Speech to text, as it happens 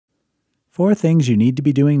4 things you need to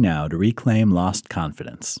be doing now to reclaim lost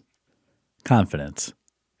confidence. Confidence.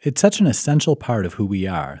 It's such an essential part of who we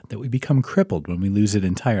are that we become crippled when we lose it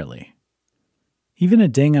entirely. Even a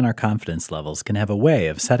ding on our confidence levels can have a way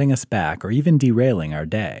of setting us back or even derailing our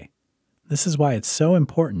day. This is why it's so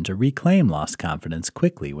important to reclaim lost confidence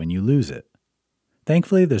quickly when you lose it.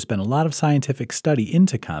 Thankfully, there's been a lot of scientific study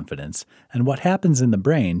into confidence and what happens in the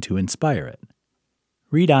brain to inspire it.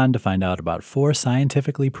 Read on to find out about 4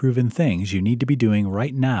 scientifically proven things you need to be doing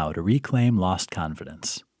right now to reclaim lost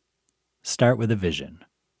confidence. Start with a vision.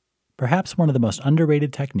 Perhaps one of the most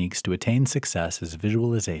underrated techniques to attain success is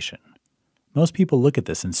visualization. Most people look at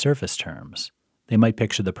this in surface terms. They might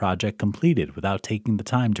picture the project completed without taking the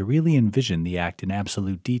time to really envision the act in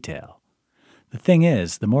absolute detail. The thing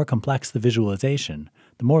is, the more complex the visualization,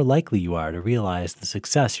 the more likely you are to realize the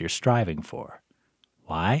success you're striving for.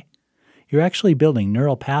 Why? You're actually building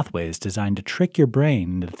neural pathways designed to trick your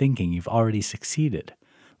brain into thinking you've already succeeded,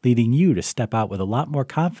 leading you to step out with a lot more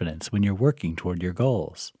confidence when you're working toward your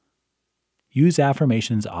goals. Use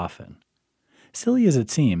affirmations often. Silly as it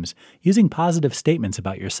seems, using positive statements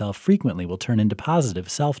about yourself frequently will turn into positive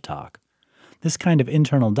self-talk. This kind of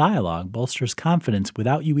internal dialogue bolsters confidence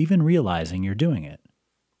without you even realizing you're doing it.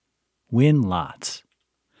 Win lots.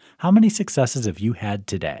 How many successes have you had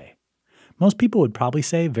today? Most people would probably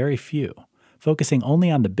say very few, focusing only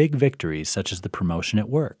on the big victories such as the promotion at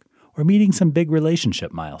work or meeting some big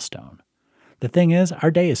relationship milestone. The thing is, our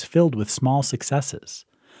day is filled with small successes.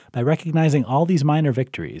 By recognizing all these minor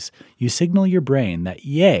victories, you signal your brain that,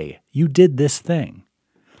 yay, you did this thing.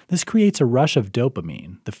 This creates a rush of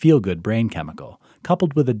dopamine, the feel-good brain chemical,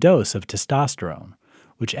 coupled with a dose of testosterone,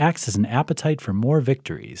 which acts as an appetite for more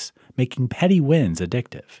victories, making petty wins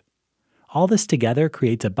addictive. All this together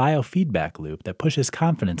creates a biofeedback loop that pushes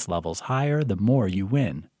confidence levels higher the more you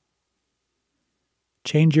win.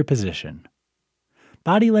 Change your position.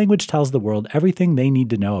 Body language tells the world everything they need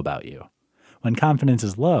to know about you. When confidence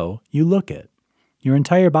is low, you look it. Your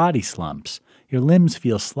entire body slumps, your limbs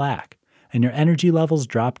feel slack, and your energy levels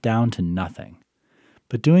drop down to nothing.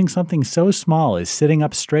 But doing something so small as sitting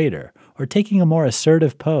up straighter or taking a more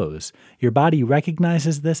assertive pose, your body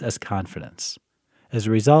recognizes this as confidence. As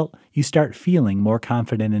a result, you start feeling more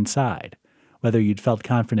confident inside, whether you'd felt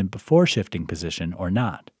confident before shifting position or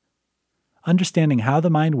not. Understanding how the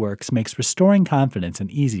mind works makes restoring confidence an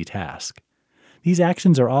easy task. These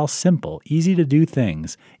actions are all simple, easy-to-do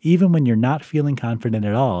things, even when you're not feeling confident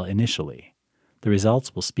at all initially. The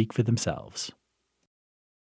results will speak for themselves.